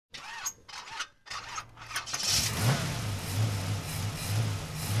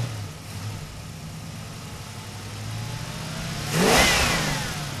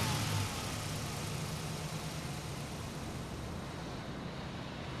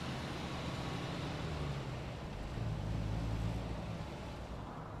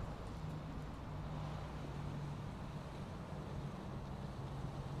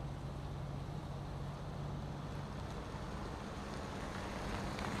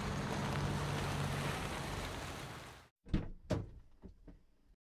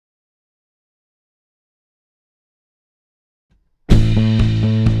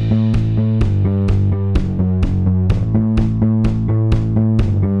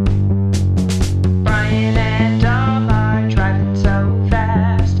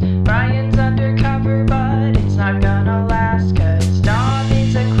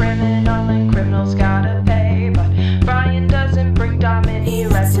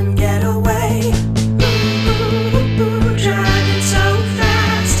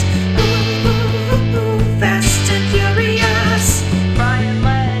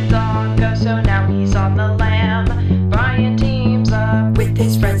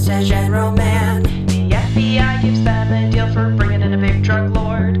Tej and Roman. The FBI gives them a deal for bringing in a big drug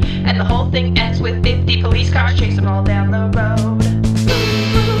lord, and the whole thing ends with 50 police cars chasing them all down the road.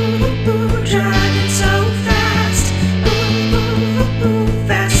 Ooh, driving so fast. Ooh,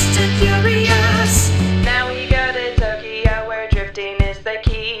 fast and furious. Now we go to Tokyo where drifting is the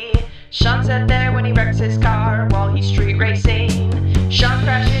key. Sean sat there when he wrecks his car while he's street racing. Sean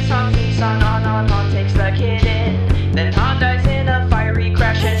crashes, honks, Nissan on, takes the kid in. Then Han dies in a fiery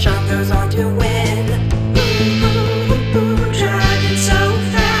crash and Sean goes on to win. Ooh, driving so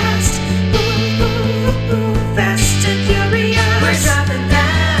fast. Ooh, fast and furious. We're driving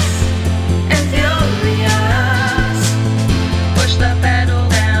fast and furious. Push the pedal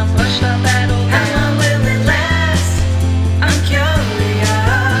down, push the pedal down. How long will it last? I'm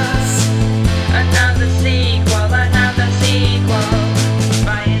curious. Another sequel, another sequel.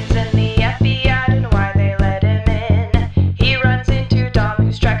 Ryan's in the FBI, don't know why they let him in. He runs into Dom,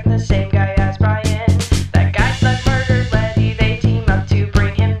 who's tracking the same guy as Brian. That guy Slug murdered Letty, they team up to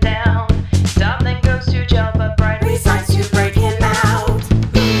bring him down. Dom then goes to jail, but Brian decides to break him out.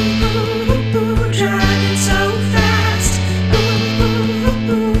 Ooh, driving so fast.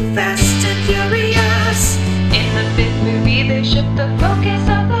 Ooh, fast and furious. In the fifth movie, they shift the focus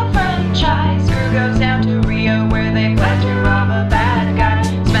of the franchise. Crew goes down to Rio, where they plan to rob a bad guy.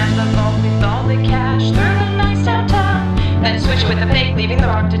 Smash the vault with all the cash through a nice downtown. Then switch with the pig, leaving the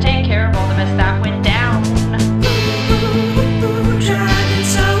Rock to take care of all the mess that went down. Ooh, driving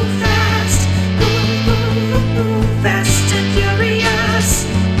so fast. Ooh, fast and furious.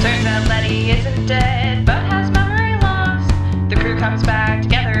 Turns out Letty isn't dead, but has memory loss. The crew comes back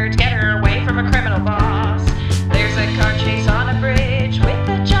together to get her away from a criminal boss. There's a car chase on a bridge with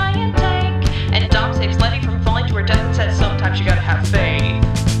a giant tank, and Dom saves Letty from falling to her death and says sometimes you gotta have faith.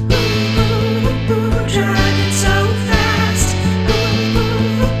 Ooh, driving so fast.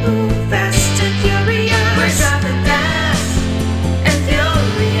 Ooh, fast and furious. We're driving fast and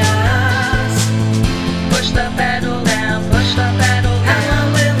furious. Push the pedal down, push the pedal down. How long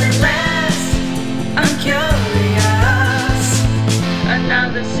will it last? I'm curious.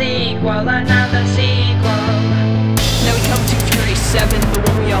 Another sequel, another sequel. Now we come to Fury 7, the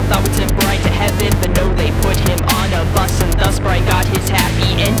one we all thought would send Brian to heaven, but no, they put him on a bus, and thus Brian got his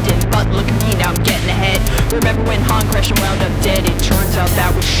happy ending. But look at me, now I'm getting ahead. Remember when Han crashed and wound up dead? It turns out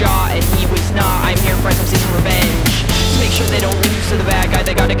that was Shaw, and he was not. I'm here for some season revenge. To make sure they don't lose to the bad guy,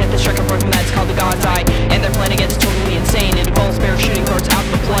 they gotta get the striker from him, that's called the God's Eye. And their plan against totally insane. It involves parachuting cars out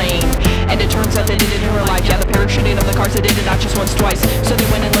the plane. And it turns out they did it in real life. Yeah, the parachuting of the cars, they did it not just once, twice. So they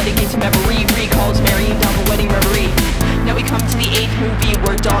went and let it get to memory. Recalls marrying down the wedding reverie. Now we come to the 8th movie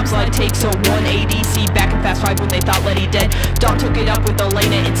where Dom's life takes a 180. See, back in Fast 5 when they thought Letty dead, Dom took it up with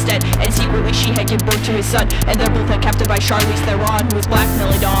Elena instead, and secretly she had given birth to his son. And they're both captured by Charlize Theron, who is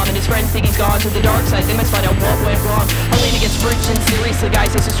blackmailing Dom, and his friends think he's gone to the dark side. They must find out what went wrong. Elena gets bridged, and seriously guys,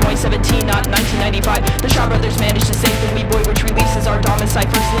 this is 2017, not 1995. The Shaw brothers managed to save the wee boy, which releases our Dom and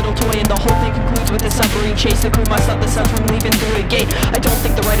Cypher's little toy, and the whole thing concludes with a submarine chase. The crew must stop the sub from leaving through a gate. I don't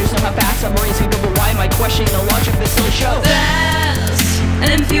think the writers know how fast submarines can go, but why am I questioning the logic of this silly show? Fast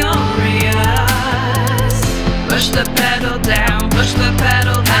and furious. Push the pedal down, push the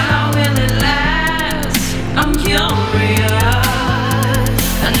pedal down. How will it last? I'm curious.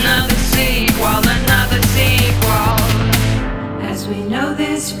 Another sequel, another sequel. As we know,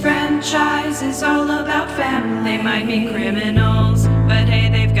 this franchise is all about family. They might be criminals, but hey,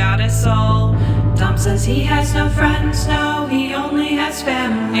 they've got a soul. Dom says he has no friends, no, he only has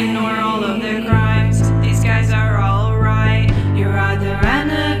family. Ignore all of their crimes, these guys are alright. You're either an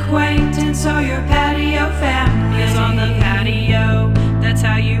acquaintance or your patio family. Is on the patio, that's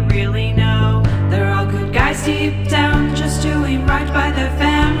how you really know. They're all good guys deep down, just doing right by their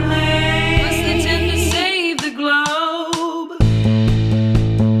family. Plus they tend to save the globe.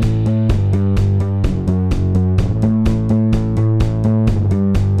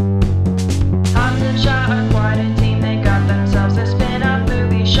 Hans and Shaw are quite a team, they got themselves a spin-off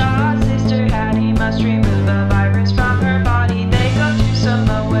movie, Shaw's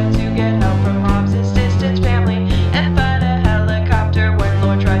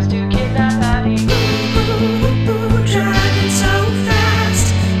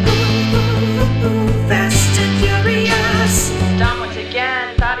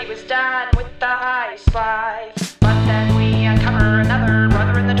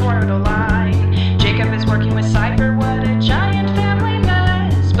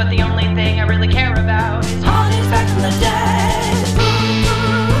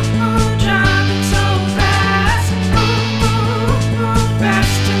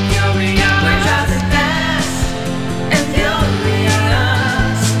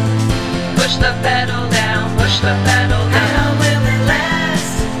the pedal down, push the pedal down. How long will it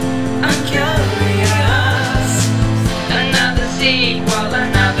last? I'm curious. Another sequel,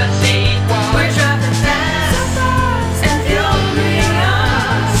 another sequel. We're driving fast and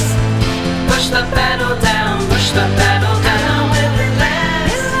furious. Push the pedal down, push the pedal How down. long will it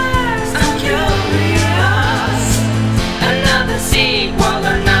last? I'm curious. Another sequel,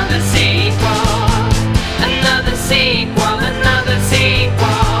 another sequel. Another sequel, another sequel.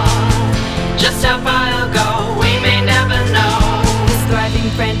 Just how far it'll go, we may never know. This thriving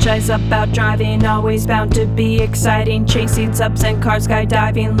franchise about driving, always bound to be exciting. Chasing subs and cars,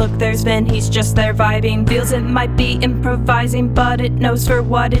 skydiving. Look, there's Vin, he's just there vibing. Feels it might be improvising, but it knows for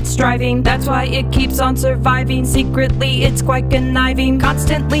what it's striving. That's why it keeps on surviving. Secretly, it's quite conniving.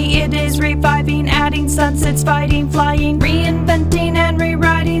 Constantly, it is reviving. Adding sunsets, fighting, flying. Reinventing and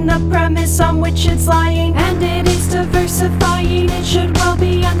rewriting the premise on which it's lying.